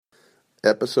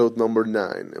episode number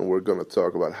 9, and we're going to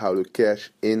talk about how to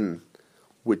cash in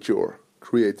with your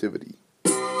creativity.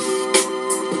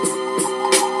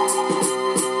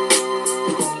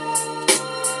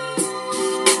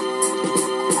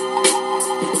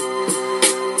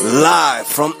 Live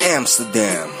from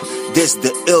Amsterdam, this is the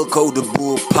Eelco the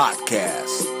Boer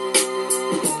podcast.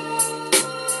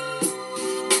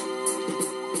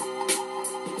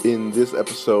 In this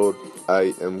episode,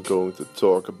 I am going to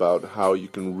talk about how you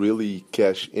can really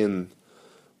cash in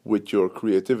with your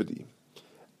creativity.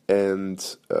 And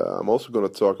I'm also going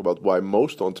to talk about why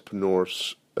most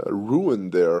entrepreneurs ruin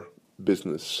their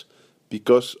business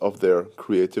because of their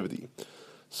creativity.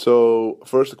 So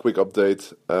first, a quick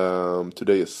update.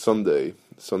 Today is Sunday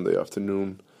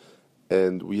afternoon,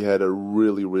 and we had a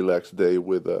really relaxed day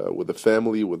with the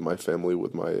family, with my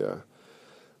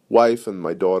wife and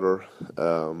my daughter.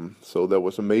 So that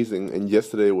was amazing, and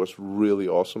yesterday was really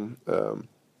awesome.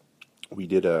 We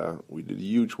did a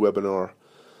huge webinar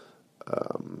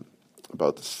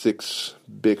about the 6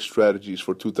 big strategies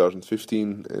for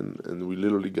 2015, and we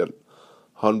literally got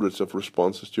hundreds of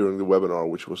responses during the webinar,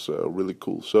 which was really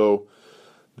cool. So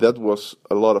that was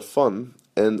a lot of fun.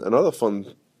 And another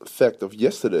fun fact of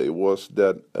yesterday was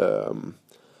that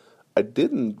I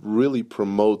didn't really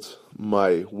promote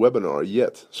my podcast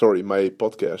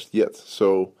yet.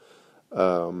 So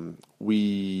I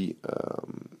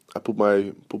put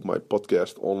my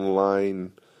podcast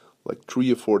online like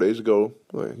 3 or 4 days ago.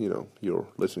 You're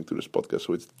listening to this podcast,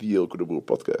 so it's the Eelco the Boer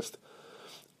podcast.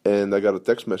 And I got a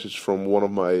text message from one of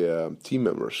my team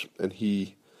members, and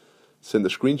he sent a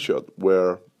screenshot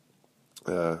where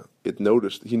he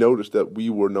noticed that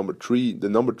we were the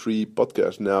number 3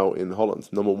 podcast now in Holland,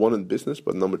 number 1 in business,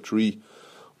 but number 3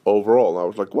 overall. And I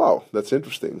was like, wow, that's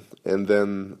interesting. And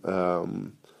then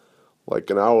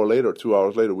like an hour later, 2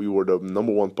 hours later, we were the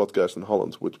number 1 podcast in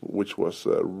Holland, which was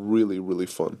really, really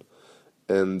fun.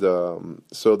 And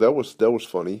so that was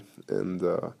funny. And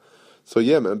so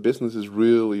yeah, man, business is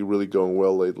really, really going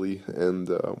well lately, and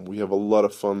we have a lot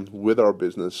of fun with our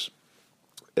business,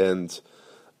 and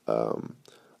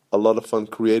a lot of fun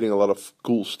creating a lot of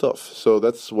cool stuff. So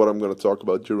that's what I'm going to talk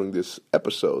about during this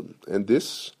episode. And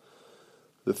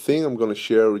the thing I'm going to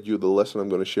share with you, the lesson I'm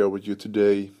going to share with you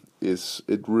today, is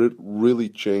it really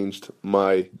changed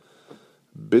my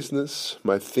business,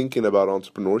 my thinking about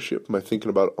entrepreneurship, my thinking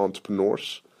about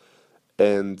entrepreneurs,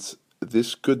 and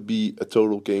this could be a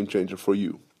total game changer for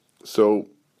you. So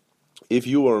if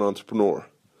you are an entrepreneur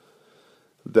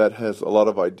that has a lot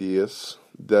of ideas,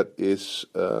 that is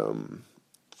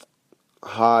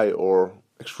high or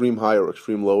extreme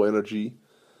low energy,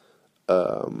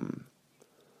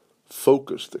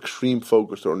 focused, extreme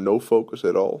focused or no focus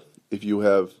at all, if you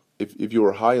are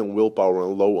high on willpower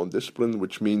and low on discipline,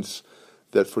 which means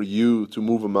that for you to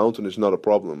move a mountain is not a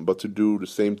problem, but to do the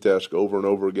same task over and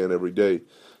over again every day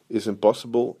is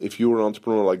impossible. If you're an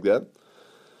entrepreneur like that,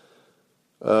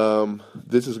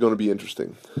 this is going to be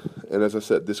interesting. And as I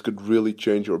said, this could really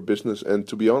change your business. And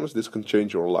to be honest, this can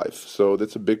change your life. So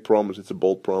that's a big promise. It's a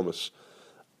bold promise.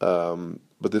 But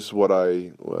this is what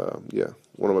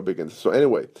one of my big interests. So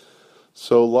anyway,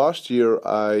 so last year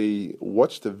I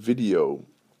watched a video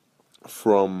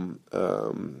from,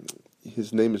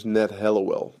 his name is Ned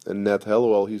Hallowell. And Ned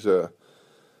Hallowell, he's I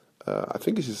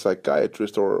think he's a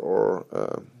psychiatrist or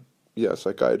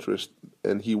psychiatrist,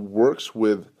 and he works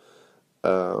with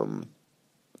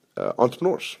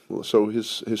entrepreneurs. So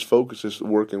his focus is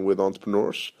working with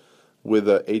entrepreneurs with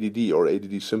ADD or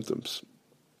ADD symptoms.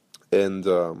 And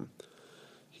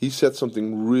he said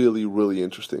something really, really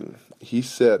interesting. He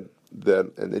said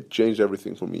that, and it changed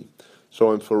everything for me.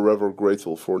 So I'm forever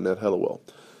grateful for Ned Hallowell.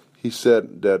 He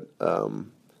said that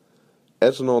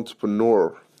as an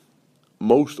entrepreneur,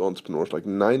 most entrepreneurs, like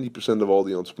 90% of all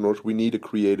the entrepreneurs, we need a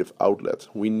creative outlet.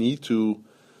 We need to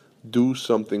do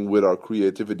something with our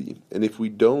creativity. And if we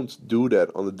don't do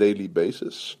that on a daily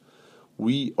basis,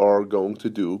 we are going to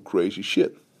do crazy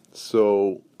shit.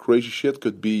 So crazy shit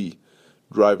could be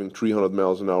driving 300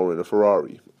 miles an hour in a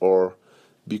Ferrari, or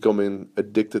becoming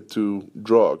addicted to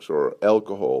drugs or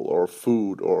alcohol or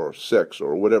food or sex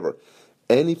or whatever.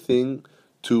 Anything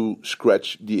to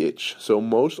scratch the itch. So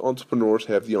most entrepreneurs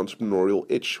have the entrepreneurial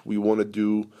itch. We want to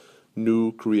do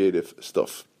new creative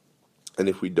stuff. And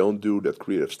if we don't do that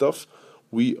creative stuff,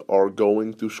 we are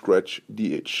going to scratch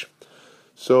the itch.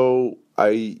 So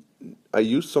I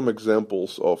used some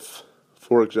examples of,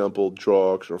 for example,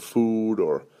 drugs or food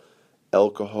or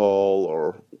alcohol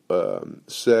or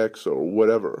sex or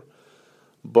whatever.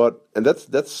 And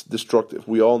that's destructive.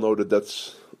 We all know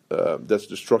that's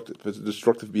destructive. It's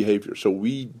destructive behavior. So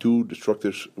we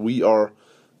are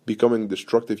becoming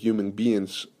destructive human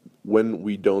beings when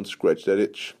we don't scratch that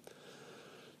itch.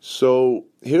 So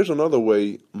here's another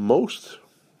way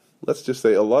let's just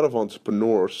say a lot of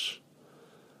entrepreneurs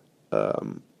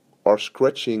are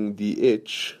scratching the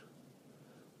itch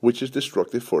which is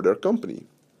destructive for their company.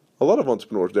 A lot of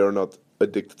entrepreneurs, they are not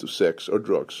addicted to sex or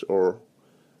drugs or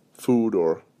food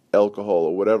or alcohol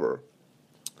or whatever.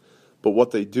 But what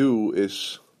they do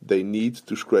is they need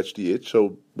to scratch the itch.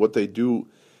 So what they do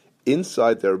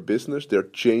inside their business, they're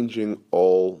changing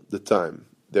all the time.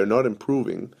 They're not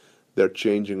improving, they're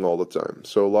changing all the time.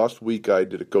 So last week I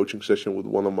did a coaching session with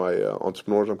one of my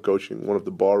entrepreneurs I'm coaching, one of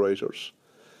the bar raisers.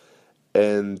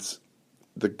 And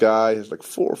the guy has like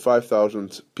 4,000 or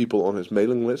 5,000 people on his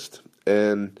mailing list,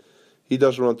 and he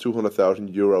does around 200,000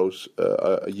 euros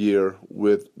a year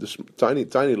with this tiny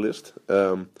list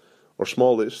or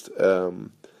small list,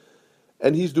 and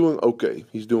he's doing okay.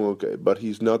 But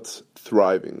he's not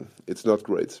thriving. It's not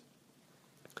great.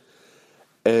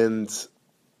 And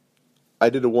I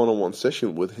did a one-on-one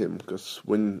session with him, because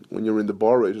when you're in the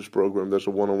Bar Raisers program, there's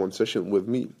a one-on-one session with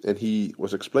me, and he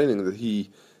was explaining that he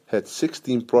had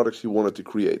 16 products he wanted to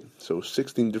create. So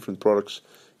 16 different products.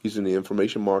 He's in the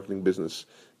information marketing business.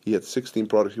 He had 16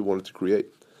 products he wanted to create.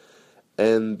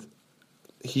 And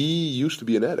he used to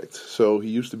be an addict.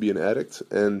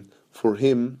 And for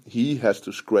him, he has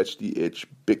to scratch the itch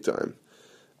big time.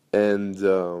 And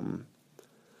and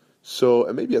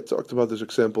maybe I talked about this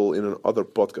example in another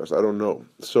podcast. I don't know.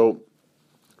 So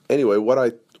anyway, what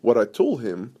I told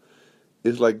him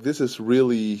is like, this is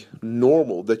really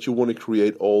normal that you want to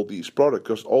create all these products,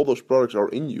 because all those products are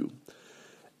in you.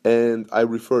 And I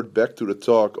referred back to the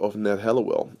talk of Nat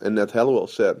Hallowell. And Nat Hallowell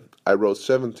said, I wrote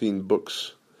 17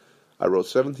 books.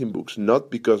 Not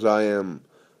because I am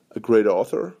a great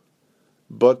author,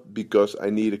 but because I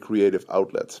need a creative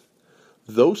outlet.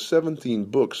 Those 17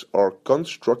 books are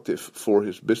constructive for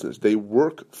his business. They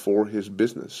work for his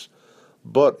business.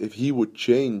 But if he would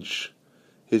change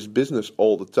his business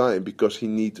all the time because he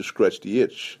needs to scratch the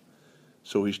itch,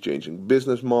 so he's changing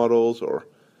business models, or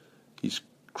he's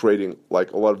creating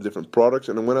like a lot of different products.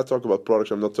 And when I talk about products,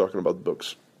 I'm not talking about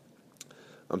books.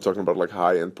 I'm talking about like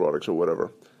high-end products or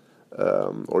whatever,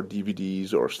 or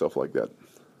DVDs or stuff like that.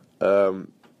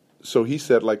 So he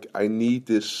said, like, I need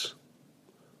this,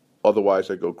 otherwise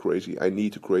I go crazy. I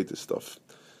need to create this stuff.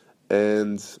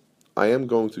 And I am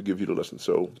going to give you the lesson,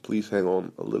 so please hang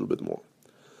on a little bit more.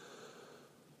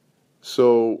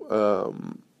 So,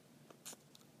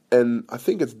 and I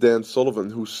think it's Dan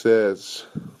Sullivan who says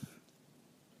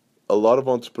a lot of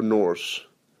entrepreneurs,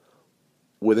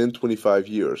 within 25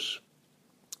 years,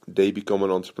 they become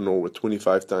an entrepreneur with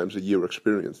 25 times a year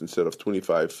experience instead of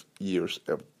 25 years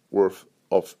worth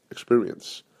of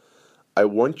experience. I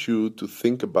want you to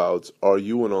think about, are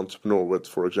you an entrepreneur with,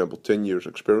 for example, 10 years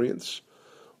experience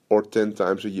or 10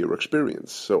 times a year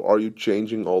experience? So are you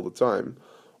changing all the time?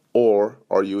 Or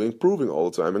are you improving all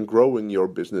the time and growing your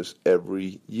business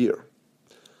every year?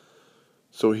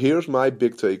 So here's my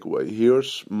big takeaway.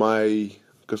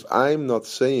 Because I'm not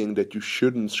saying that you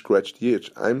shouldn't scratch the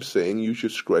itch. I'm saying you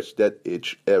should scratch that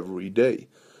itch every day.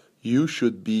 You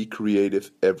should be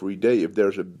creative every day. If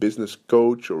there's a business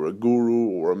coach or a guru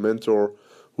or a mentor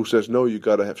who says, no, you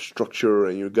got to have structure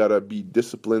and you got to be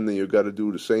disciplined and you got to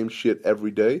do the same shit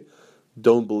every day,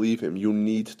 don't believe him. You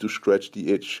need to scratch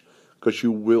the itch. Because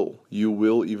you will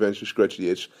eventually scratch the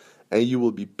itch, and you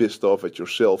will be pissed off at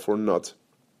yourself for not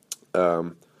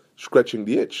scratching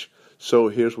the itch. So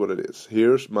here's what it is.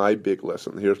 Here's my big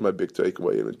lesson. Here's my big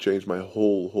takeaway, and it changed my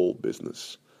whole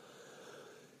business.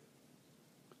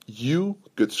 You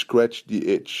could scratch the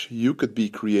itch. You could be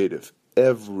creative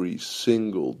every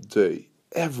single day,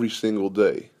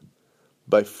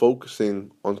 by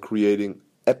focusing on creating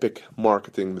epic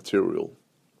marketing material.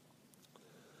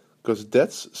 Because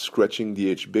that's scratching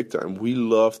the itch big time. We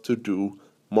love to do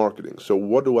marketing. So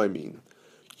what do I mean?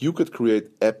 You could create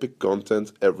epic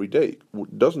content every day.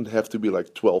 It doesn't have to be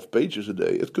like 12 pages a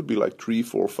day. It could be like 3,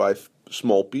 4, 5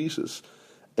 small pieces.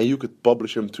 And you could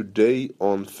publish them today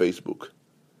on Facebook.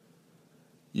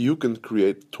 You can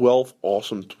create 12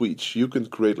 awesome tweets. You can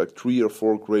create like 3 or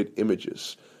 4 great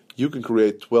images. You can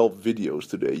create 12 videos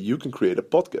today. You can create a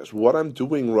podcast. What I'm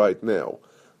doing right now,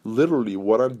 literally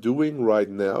what I'm doing right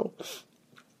now,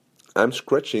 I'm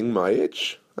scratching my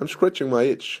itch.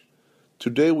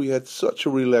 Today we had such a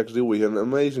relaxed day. We had an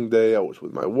amazing day. I was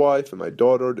with my wife and my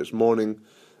daughter this morning.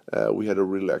 We had a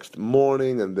relaxed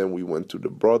morning, and then we went to the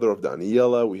brother of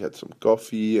Daniela. We had some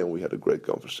coffee, and we had a great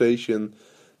conversation.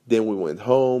 Then we went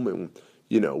home, and,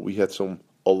 we had some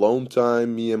alone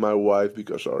time, me and my wife,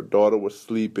 because our daughter was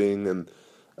sleeping, and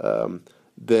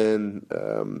Then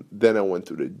I went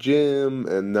to the gym,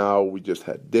 and now we just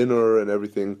had dinner and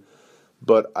everything.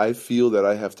 But I feel that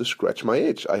I have to scratch my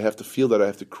itch. I have to feel that I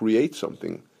have to create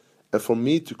something. And for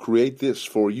me to create this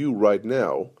for you right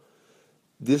now,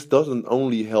 this doesn't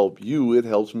only help you, it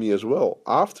helps me as well.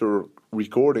 After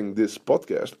recording this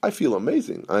podcast, I feel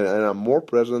amazing. And I'm more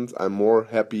present, I'm more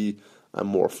happy, I'm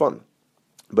more fun.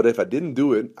 But if I didn't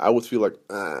do it, I would feel like,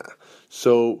 ah.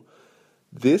 So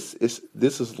this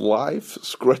is life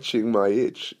scratching my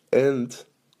itch, and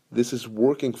this is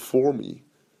working for me.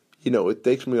 It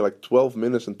takes me like 12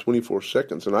 minutes and 24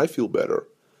 seconds, and I feel better.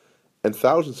 And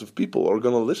thousands of people are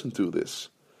going to listen to this.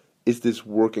 Is this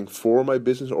working for my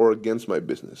business or against my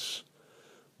business?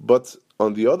 But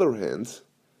on the other hand,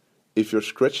 if you're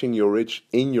scratching your itch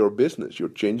in your business, you're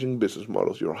changing business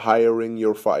models, you're hiring,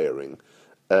 you're firing,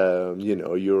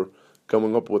 you're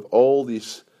coming up with all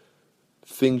these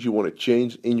things you want to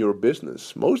change in your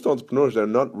business. Most entrepreneurs are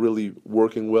not really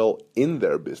working well in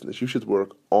their business. You should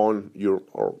work on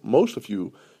most of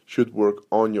you should work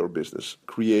on your business.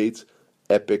 Create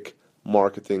epic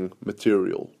marketing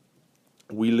material.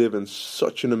 We live in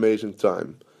such an amazing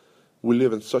time.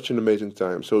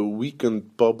 So we can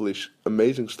publish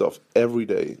amazing stuff every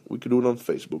day. We could do it on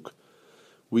Facebook.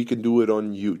 We could do it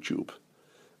on YouTube.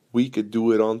 We could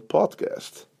do it on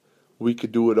podcast. We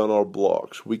could do it on our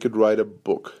blogs. We could write a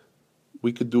book.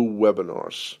 We could do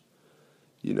webinars.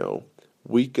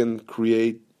 We can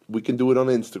do it on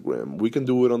Instagram. We can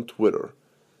do it on Twitter.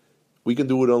 We can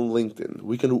do it on LinkedIn.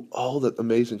 We can do all that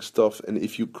amazing stuff. And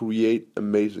if you create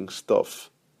amazing stuff,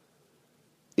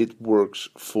 it works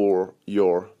for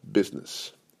your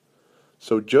business.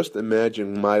 So just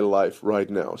imagine my life right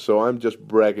now. So I'm just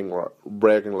bragging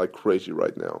like crazy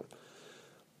right now.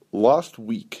 Last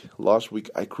week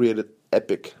I created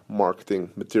epic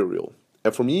marketing material.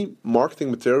 And for me,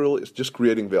 marketing material is just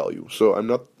creating value. So I'm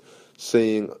not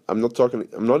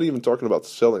even talking about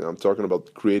selling. I'm talking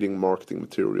about creating marketing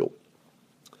material.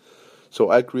 So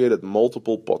I created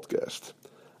multiple podcasts.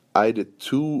 I did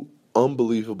 2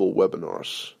 unbelievable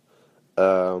webinars.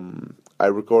 I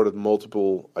recorded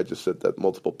multiple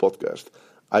podcasts.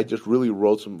 I just really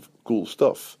wrote some cool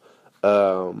stuff.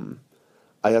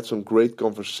 I had some great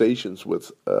conversations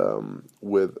with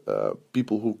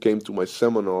people who came to my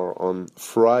seminar on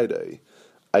Friday.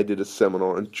 I did a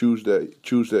seminar on Tuesday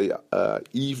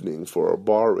evening for our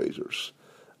bar raisers.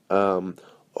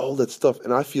 All that stuff,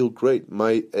 and I feel great.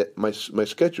 My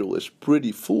schedule is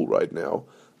pretty full right now,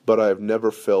 but I have never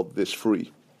felt this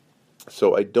free.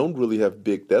 So I don't really have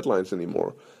big deadlines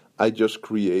anymore. I just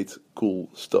create cool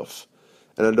stuff.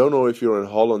 And I don't know if you're in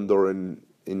Holland or in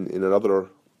another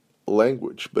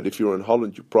language, but if you're in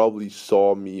Holland, you probably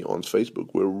saw me on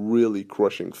Facebook. We're really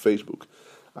crushing Facebook.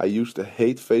 I used to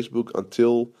hate Facebook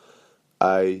until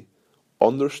I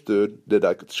understood that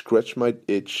I could scratch my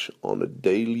itch on a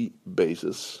daily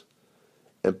basis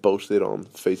and post it on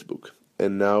Facebook.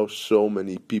 And now so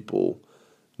many people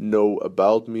know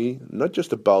about me, not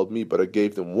just about me, but I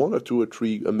gave them 1 or 2 or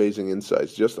 3 amazing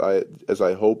insights, as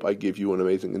I hope I give you an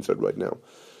amazing insight right now.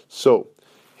 So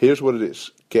here's what it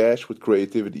is. Cash with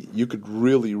creativity. You could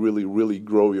really, really, really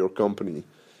grow your company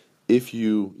if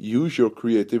you use your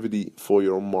creativity for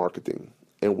your marketing.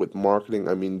 And with marketing,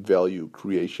 I mean value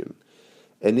creation.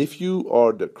 And if you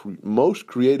are the most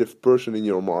creative person in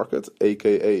your market, if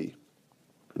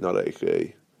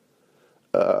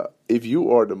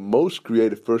you are the most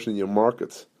creative person in your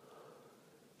market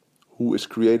who is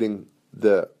creating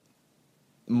the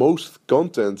most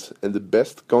content and the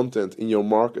best content in your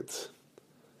market,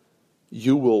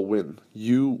 you will win.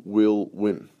 You will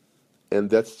win.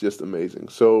 And that's just amazing.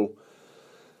 So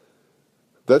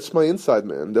that's my insight,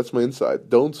 man. That's my insight.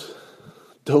 Don't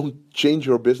change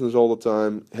your business all the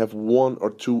time. Have 1 or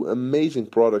 2 amazing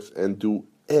products and do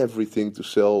everything to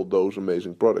sell those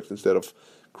amazing products instead of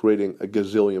creating a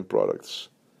gazillion products.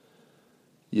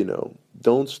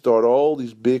 Don't start all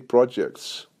these big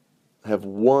projects. Have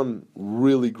 1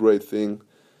 really great thing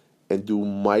and do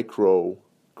micro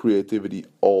creativity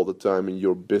all the time, and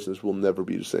your business will never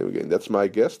be the same again. That's my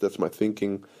guess. That's my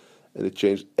thinking, and it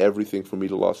changed everything for me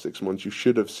the last 6 months. You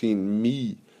should have seen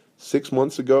me 6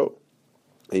 months ago,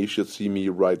 and you should see me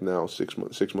right now 6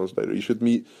 months later. You should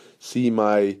see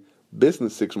my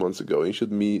business 6 months ago, and you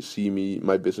should see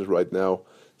my business right now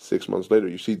 6 months later.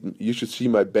 You should see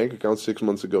my bank account 6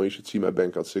 months ago, and you should see my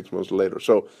bank account 6 months later.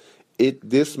 So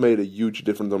this made a huge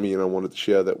difference on me, and I wanted to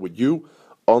share that with you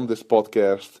on this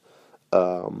podcast.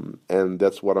 And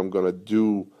that's what I'm gonna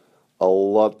do a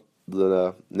lot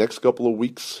the next couple of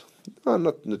weeks.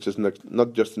 Not just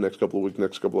the next couple of weeks,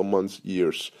 next couple of months,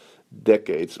 years,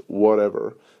 decades,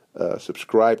 whatever.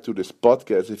 subscribe to this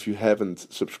podcast if you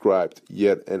haven't subscribed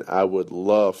yet. And I would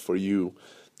love for you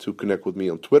to connect with me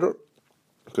on Twitter,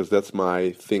 because that's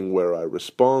my thing where I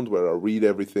respond, where I read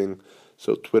everything.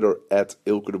 So Twitter at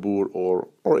Eelco de Boer or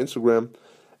Instagram.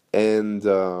 And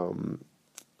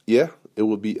it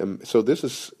will be, so this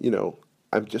is,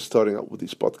 I'm just starting out with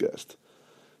these podcasts.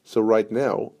 So right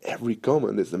now, every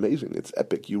comment is amazing. It's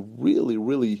epic. You really,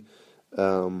 really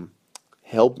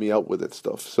help me out with that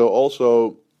stuff. So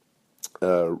also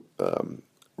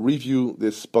review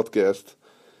this podcast,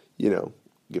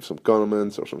 give some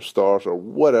comments or some stars or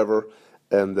whatever.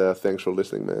 And thanks for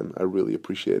listening, man. I really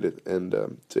appreciate it.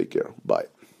 And take care. Bye.